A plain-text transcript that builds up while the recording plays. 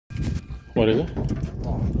What is it?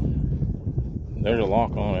 There's a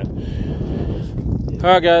lock on it.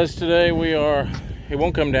 Alright guys, today we are... It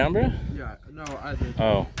won't come down, bro? Yeah, no, I did.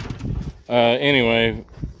 Oh. Anyway,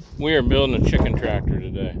 we are building a chicken tractor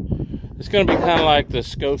today. It's going to be kind of like the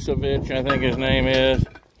Skosevich, I think his name is.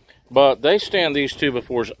 But they stand these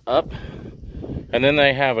 2x4s up. And then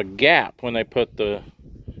they have a gap when they put the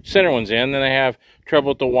center ones in. Then they have trouble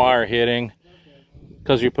with the wire hitting.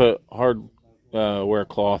 Because you put hardware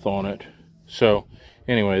cloth on it. So,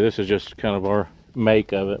 anyway, this is just kind of our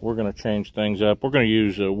make of it. We're going to change things up. We're going to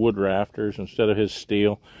use wood rafters instead of his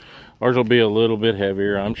steel. Ours will be a little bit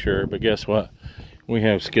heavier, I'm sure. But guess what? We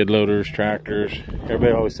have skid loaders, tractors.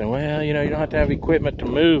 Everybody always saying, well, you know, you don't have to have equipment to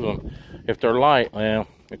move them if they're light. Well,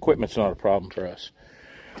 equipment's not a problem for us.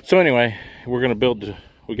 So anyway, we're going to build,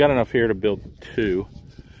 we got enough here to build 2.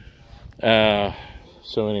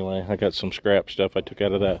 So anyway, I got some scrap stuff I took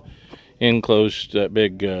out of that enclosed, that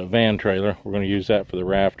big van trailer. We're going to use that for the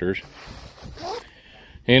rafters.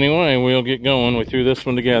 Anyway, we'll get going. We threw this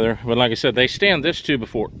one together. But like I said, they stand this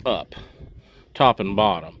 2x4 up, top and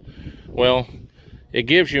bottom. Well, it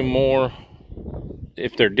gives you more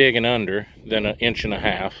if they're digging under than 1.5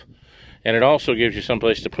 inches. And it also gives you some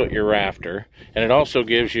place to put your rafter. And it also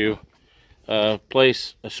gives you a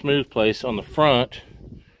smooth place on the front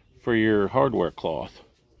for your hardware cloth.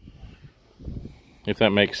 If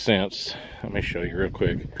that makes sense. Let me show you real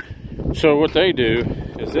quick. So what they do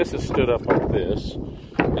is this is stood up like this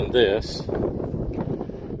and this.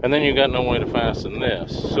 And then you got no way to fasten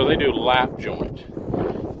this. So they do lap joint.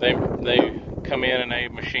 They come in and they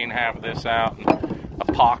machine half this out and a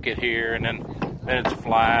pocket here, and then it's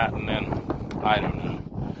flat, and then I don't know.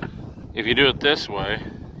 If you do it this way,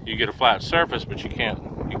 you get a flat surface, but you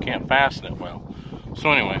can't fasten it well.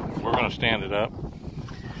 So anyway, we're going to stand it up,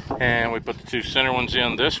 and we put the 2 center ones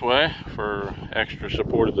in this way for extra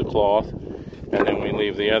support of the cloth, and then we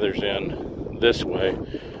leave the others in this way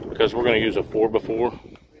because we're going to use a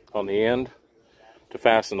 4x4 on the end to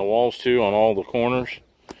fasten the walls to on all the corners.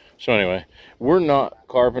 So anyway, we're not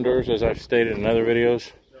carpenters, as I've stated in other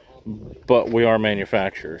videos, but we are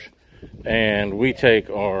manufacturers, and we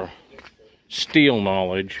take our steel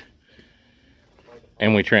knowledge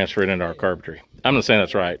and we transfer it into our carpentry. I'm not saying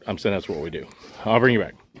that's right. I'm saying that's what we do. I'll bring you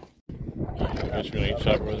back. I'm just going to eat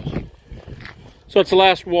supper with us. So it's the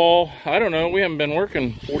last wall. I don't know. We haven't been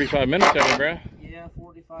working 45 minutes, have we, Brad? Yeah,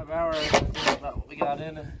 45 hours. That's about what we got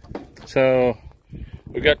in it. So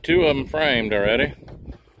we've got 2 of them framed already.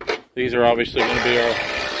 These are obviously going to be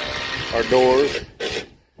our doors.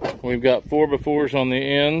 We've got 4x4s on the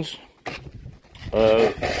ends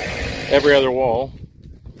of every other wall.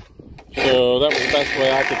 So that was the best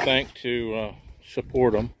way I could think to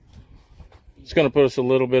support them. It's going to put us a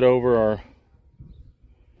little bit over our...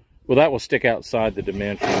 Well, that will stick outside the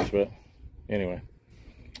dimensions, but anyway.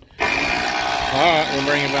 Alright, we'll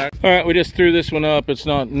bring it back. Alright, we just threw this one up. It's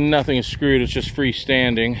nothing is screwed. It's just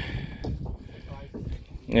freestanding.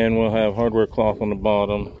 And we'll have hardware cloth on the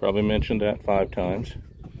bottom. Probably mentioned that 5 times.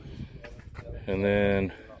 And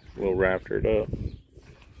then we'll rafter it up.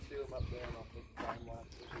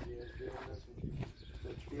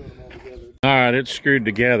 Alright, it's screwed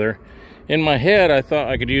together. In my head, I thought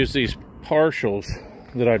I could use these partials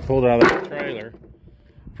that I pulled out of the trailer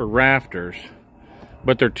for rafters,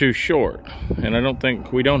 but they're too short. And I don't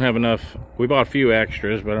think, we don't have enough. We bought a few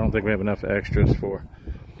extras, but I don't think we have enough extras for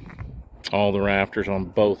all the rafters on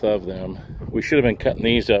both of them. We should have been cutting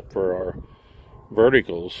these up for our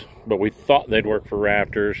verticals, but we thought they'd work for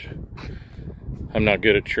rafters. I'm not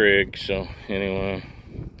good at trig, so anyway,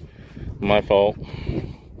 my fault.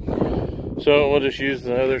 So we'll just use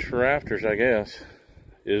the others for rafters, I guess.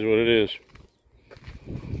 Is what it is.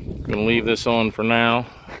 I'm gonna leave this on for now.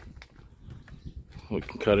 We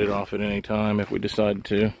can cut it off at any time if we decide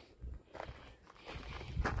to.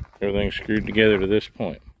 Everything's screwed together to this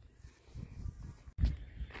point.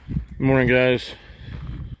 Good morning, guys.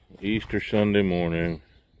 Easter Sunday morning.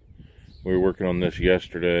 We were working on this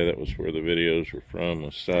yesterday. That was where the videos were from,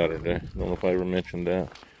 was Saturday. I don't know if I ever mentioned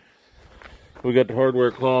that. We got the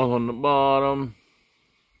hardware cloth on the bottom.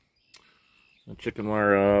 The chicken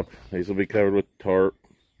wire up. These will be covered with tarp.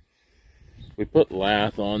 We put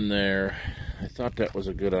lath on there. I thought that was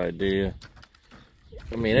a good idea.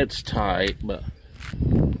 I mean, it's tight, but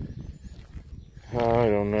I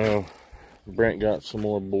don't know. Brent got some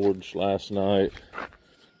more boards last night.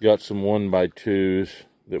 Got some 1x2s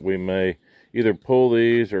that we may either pull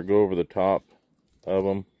these or go over the top of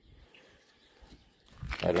them.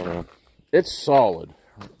 I don't know. It's solid,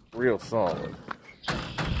 real solid.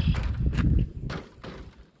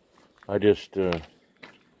 I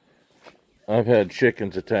I've had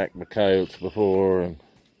chickens attacked by coyotes before, and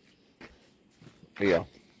yeah,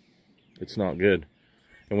 it's not good.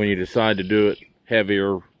 And when you decide to do it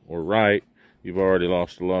heavier or right, you've already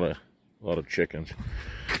lost a lot of chickens.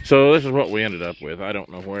 So this is what we ended up with. I don't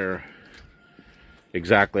know where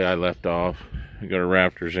exactly I left off. We got our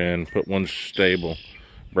Raptors in, put one stable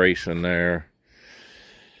brace in there,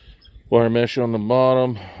 wire mesh on the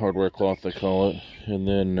bottom, hardware cloth they call it, and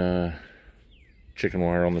then chicken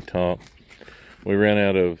wire on the top. We ran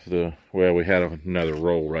out of the, well, we had another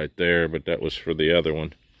roll right there, but that was for the other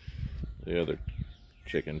one, the other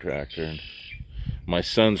chicken tractor. And my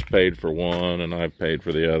son's paid for one, and I've paid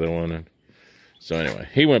for the other one. And so anyway,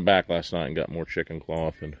 he went back last night and got more chicken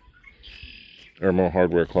cloth, and or more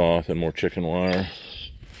hardware cloth and more chicken wire.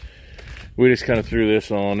 We just kind of threw this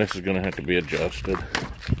on. This is going to have to be adjusted.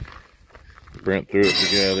 Brent threw it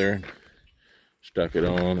together, and stuck it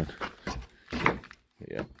on, and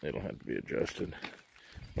yeah, it'll have to be adjusted.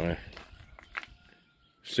 My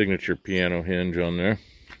signature piano hinge on there.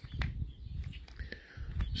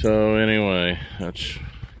 So anyway, that's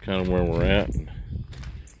kind of where we're at.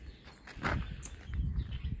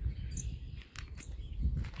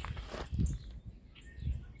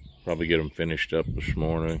 Probably get them finished up this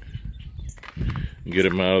morning. Get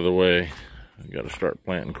them out of the way. I got to start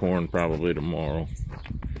planting corn probably tomorrow.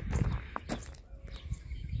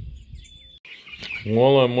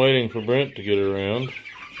 While I'm waiting for Brent to get around,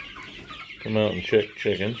 come out and check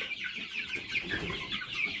chickens.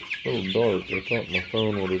 A little dark. I thought my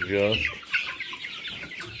phone would adjust.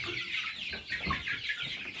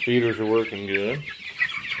 Feeders are working good.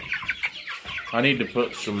 I need to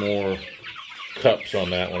put some more cups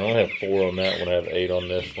on that one. I only have 4 on that one. I have 8 on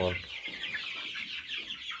this one.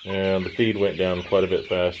 And the feed went down quite a bit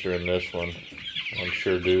faster in this one. I'm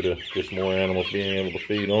sure due to just more animals being able to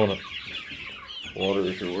feed on it.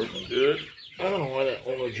 Waters are working good. I don't know why that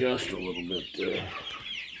won't adjust a little bit there.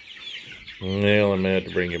 Well, I may have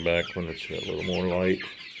to bring it back when it's a little more light.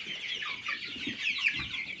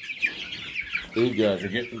 These guys are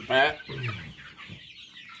getting fat.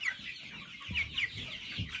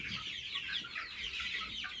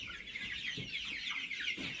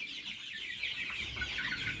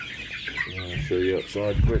 I'll show you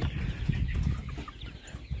outside quick.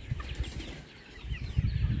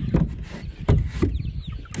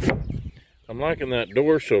 I'm liking that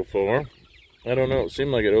door so far. I don't know, it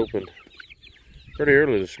seemed like it opened pretty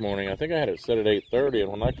early this morning. I think I had it set at 8:30,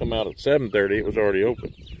 and when I come out at 7:30, it was already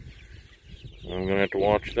open. I'm gonna have to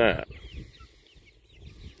watch that.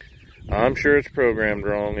 I'm sure it's programmed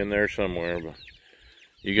wrong in there somewhere, but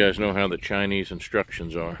you guys know how the Chinese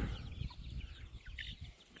instructions are.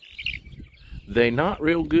 They not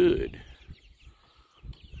real good.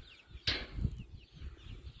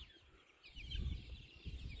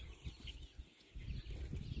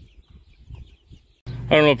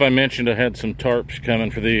 I don't know if I mentioned I had some tarps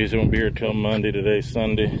coming for these. They won't be here till Monday. Today's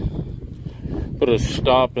Sunday. Put a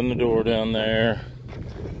stop in the door down there.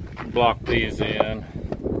 Block these in.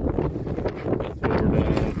 That's what we're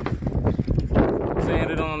doing.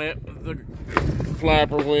 Sanded on it with the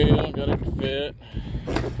flapper wheel. Got it to fit.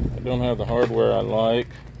 I don't have the hardware I like.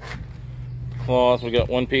 Cloth. We got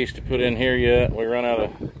one piece to put in here yet. We run out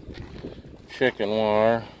of chicken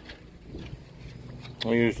wire.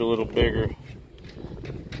 We used a little bigger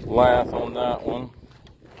lath on that one.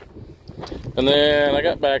 And then I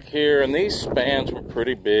got back here, and these spans were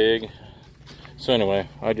pretty big. So anyway,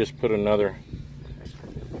 I just put another,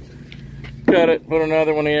 cut it, put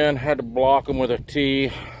another one in, had to block them with a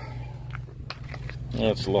T.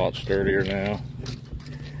 That's a lot sturdier now.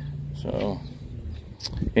 So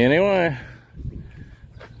anyway,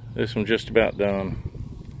 this one's just about done.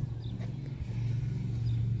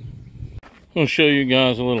 I'm gonna show you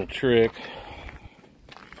guys a little trick.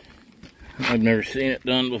 I've never seen it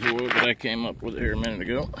done before, but I came up with it here a minute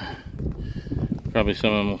ago. Probably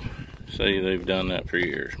some of them say they've done that for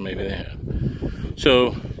years. Maybe they have.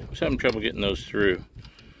 So, I was having trouble getting those through.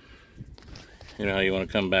 You know how you want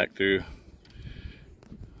to come back through?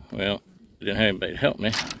 Well, I didn't have anybody to help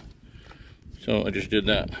me. So I just did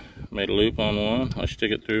that. Made a loop on one. I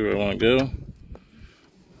stick it through where I want to go.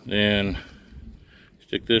 Then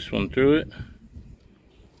stick this one through it.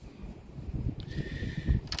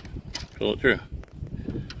 Pull it through,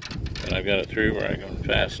 and I've got it through where I can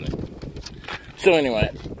fasten it. So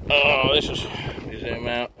anyway, oh, this is, zoom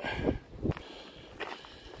out.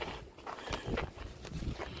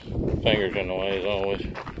 Fingers in the way as always.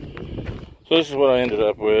 So this is what I ended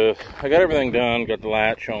up with. I got everything done, got the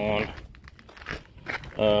latch on.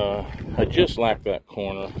 I just lacked that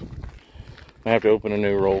corner. I have to open a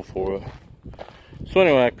new roll for it. So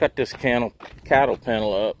anyway, I cut this cattle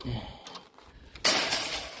panel up.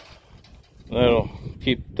 That'll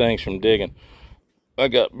keep things from digging. I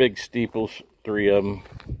got big steeples, 3 of them,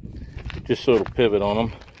 just so it'll pivot on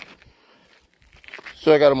them.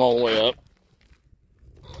 So I got them all the way up,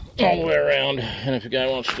 all the way around, and if a guy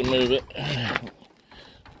wants to move it,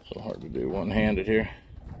 so hard to do one-handed here,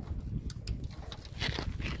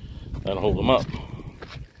 that'll hold them up.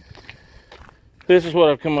 This is what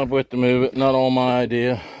I've come up with to move it, not all my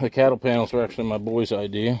idea. The cattle panels were actually my boy's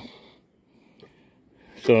idea.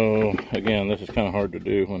 So again, this is kind of hard to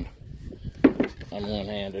do when I'm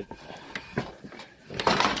one-handed.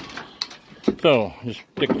 So just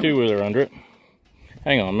stick a 2-wheeler under it.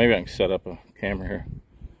 Hang on, maybe I can set up a camera here.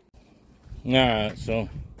 Alright, so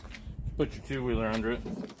put your 2-wheeler under it,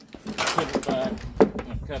 put it back.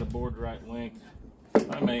 I've cut a board right length.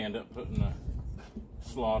 I may end up putting a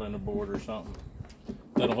slot in the board or something.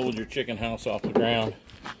 That'll hold your chicken house off the ground.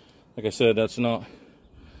 Like I said, that's not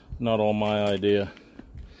all my idea.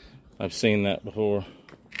 I've seen that before,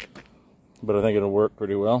 but I think it'll work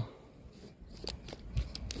pretty well.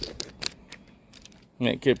 And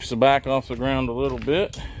it keeps the back off the ground a little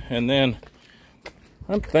bit, and then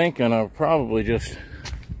I'm thinking I'll probably just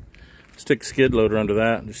stick a skid loader under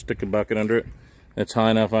that and just stick a bucket under it. It's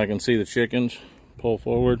high enough I can see the chickens, pull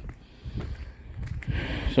forward.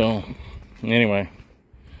 So anyway,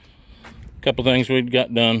 a couple things we'd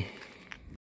got done.